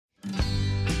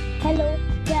Hello,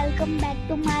 welcome back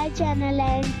to my channel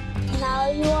and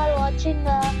now you are watching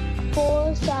a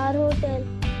 4-star hotel.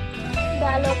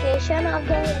 The location of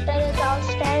the hotel is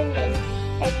outstanding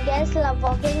and guests love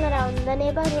walking around the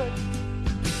neighborhood.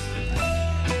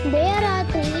 There are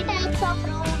 3 types of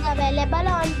rooms available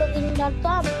on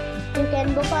booking.com. You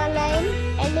can book online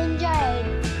and enjoy it.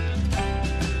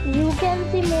 You can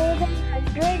see more than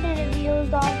 100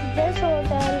 reviews of this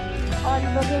hotel on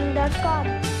booking.com.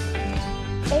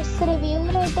 Its review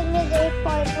rating is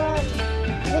 8.1,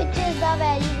 which is the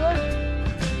very good.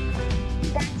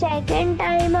 The check-in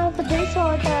time of this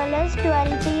hotel is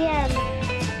 12 p.m.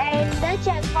 and the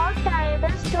check-out time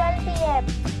is 12 p.m.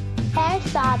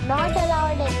 Pets are not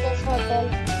allowed in this hotel.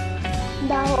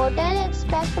 The hotel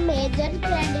expects major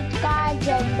credit cards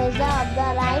and reserves the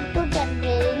right to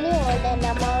temporarily hold an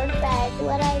amount prior to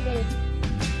arrival.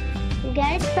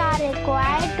 Guests are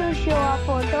required to show a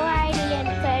photo ID and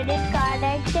credit card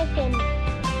at check-in.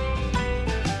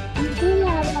 If you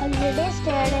have already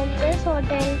stayed in this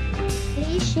hotel,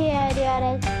 please share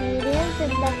your experience in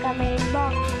the comment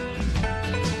box.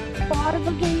 For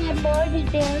booking and more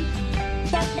details,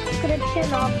 check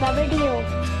description of the video.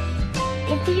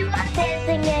 If you are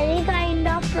facing any kind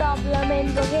of problem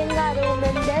in booking a room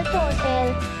in this hotel,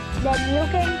 then you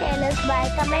can tell us by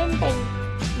commenting.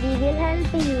 We will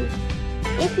help you.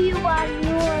 If you are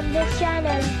new on this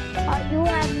channel or you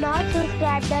have not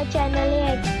subscribed the channel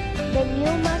yet, then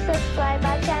you must subscribe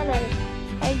our channel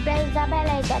and press the bell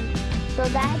icon so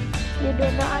that you do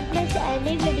not miss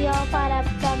any video of our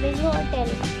upcoming hotel.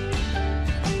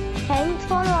 Thanks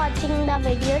for watching the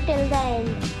video till the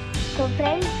end. So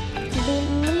friends, we'll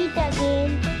meet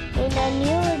again in a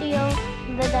new video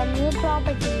with a new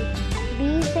property.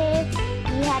 Be safe,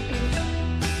 be happy.